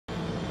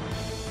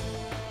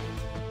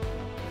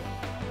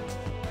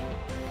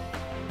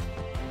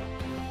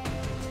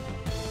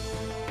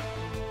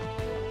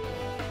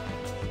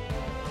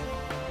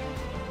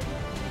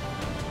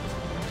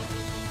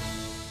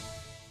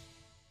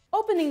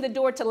Opening the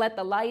door to let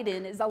the light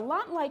in is a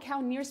lot like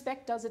how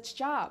Near-Spec does its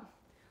job.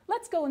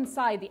 Let's go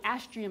inside the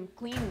Astrium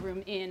clean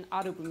room in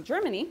Ottobrunn,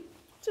 Germany,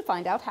 to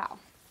find out how.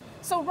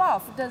 So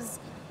Rolf, does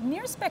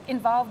Near-Spec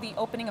involve the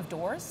opening of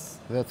doors?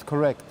 That's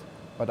correct,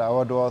 but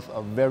our doors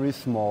are very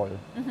small.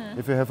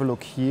 If you have a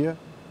look here,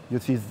 you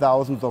see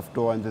thousands of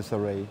doors in this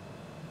array.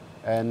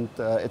 And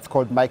it's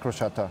called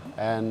microshutter.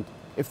 And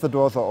if the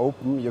doors are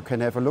open, you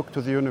can have a look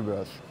to the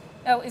universe.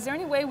 Oh, is there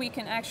any way we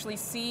can actually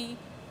see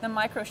the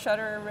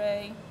microshutter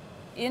array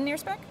in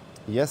Near-Spec?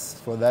 Yes,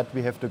 for that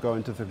we have to go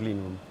into the clean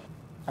room.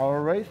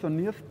 Our arrays on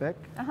Near-Spec,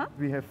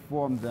 we have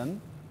formed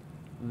them.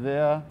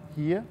 They're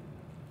here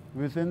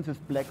within this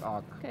black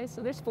arc. Okay,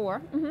 so there's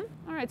 4.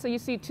 All right, so you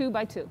see 2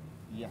 by 2.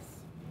 Yes.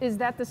 Is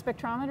that the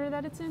spectrometer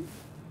that it's in?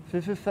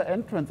 This is the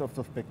entrance of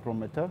the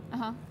spectrometer.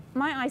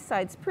 My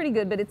eyesight's pretty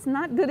good, but it's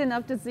not good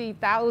enough to see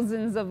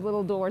thousands of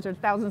little doors or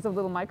thousands of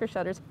little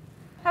microshutters.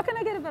 How can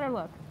I get a better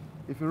look?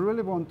 If you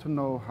really want to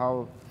know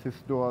how these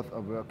doors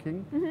are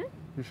working,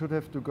 you should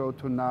have to go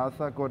to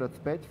NASA Goddard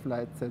Space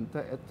Flight Center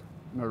at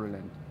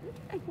Maryland.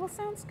 Okay, well,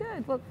 sounds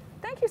good. Well,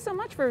 thank you so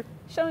much for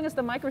showing us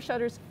the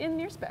microshutters in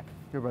Near-Spec.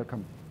 You're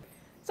welcome.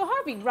 So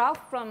Harvey,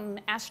 Ralph from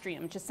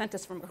Astrium just sent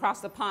us from across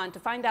the pond to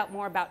find out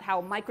more about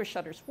how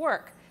microshutters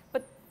work.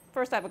 But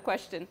first I have a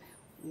question.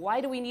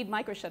 Why do we need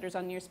microshutters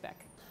on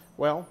Near-Spec?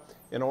 Well,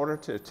 in order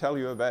to tell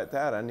you about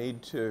that, I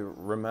need to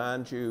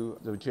remind you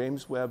that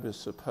James Webb is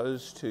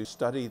supposed to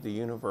study the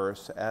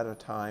universe at a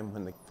time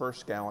when the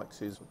first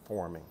galaxies are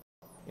forming.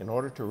 In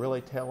order to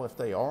really tell if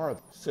they are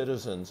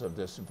citizens of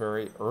this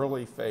very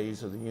early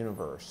phase of the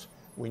universe,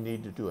 we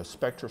need to do a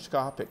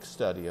spectroscopic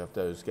study of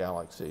those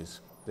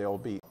galaxies. They'll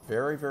be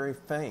very, very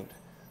faint,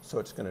 so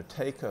it's going to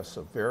take us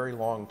a very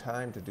long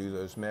time to do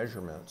those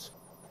measurements.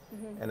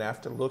 And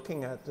after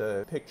looking at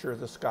the picture of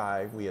the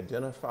sky, we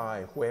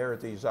identify where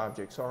these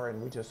objects are,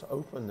 and we just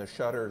open the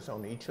shutters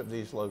on each of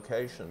these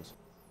locations.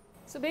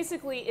 So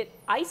basically it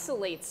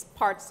isolates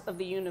parts of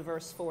the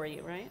universe for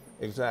you, right?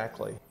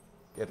 Exactly.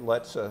 It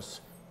lets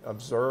us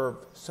observe,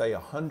 say,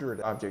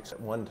 100 objects at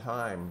one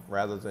time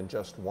rather than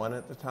just one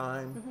at a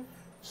time.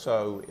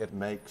 So it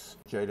makes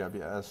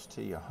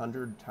JWST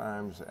 100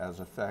 times as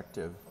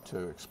effective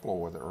to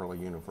explore the early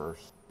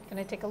universe. Can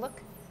I take a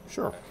look?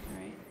 Sure. All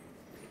right.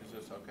 Is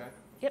this okay?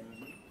 Yep.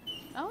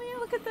 Oh yeah,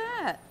 look at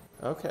that.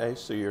 Okay,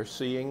 so you're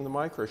seeing the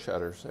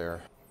microshutters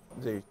there.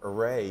 The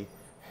array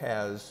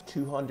has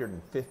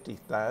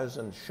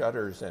 250,000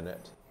 shutters in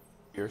it.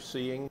 You're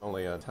seeing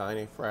only a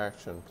tiny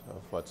fraction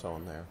of what's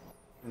on there.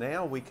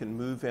 Now we can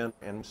move in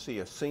and see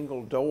a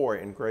single door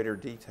in greater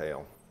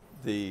detail.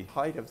 The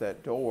height of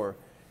that door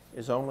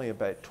is only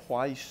about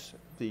twice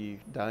the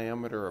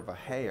diameter of a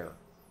hair.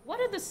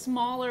 What are the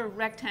smaller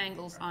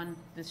rectangles on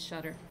this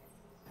shutter?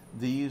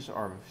 These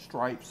are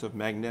stripes of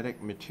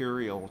magnetic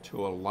material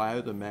to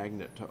allow the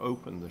magnet to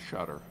open the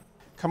shutter.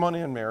 Come on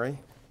in, Mary.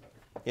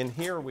 In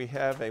here we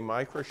have a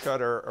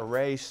microshutter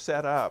array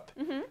set up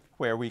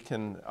where we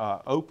can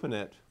open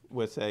it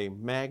with a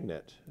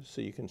magnet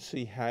so you can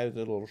see how the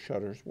little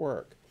shutters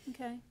work.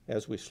 Okay.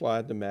 As we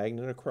slide the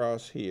magnet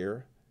across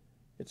here,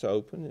 it's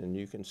open and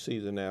you can see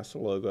the NASA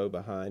logo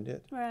behind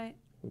it. Right.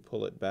 We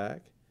pull it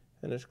back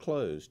and it's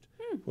closed.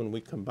 When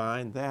we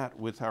combine that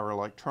with our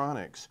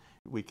electronics,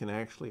 we can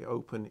actually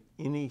open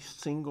any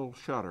single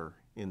shutter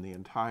in the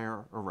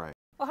entire array.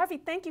 Well, Harvey,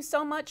 thank you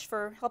so much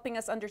for helping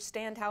us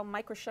understand how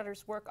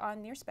microshutters work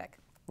on Near-Spec.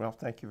 Well,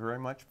 thank you very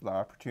much for the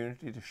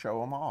opportunity to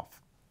show them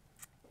off.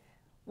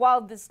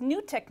 While this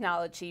new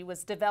technology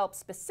was developed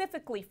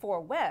specifically for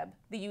Webb,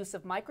 the use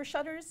of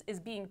microshutters is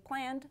being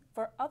planned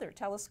for other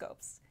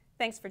telescopes.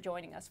 Thanks for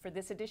joining us for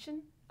this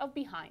edition of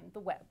Behind the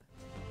Webb.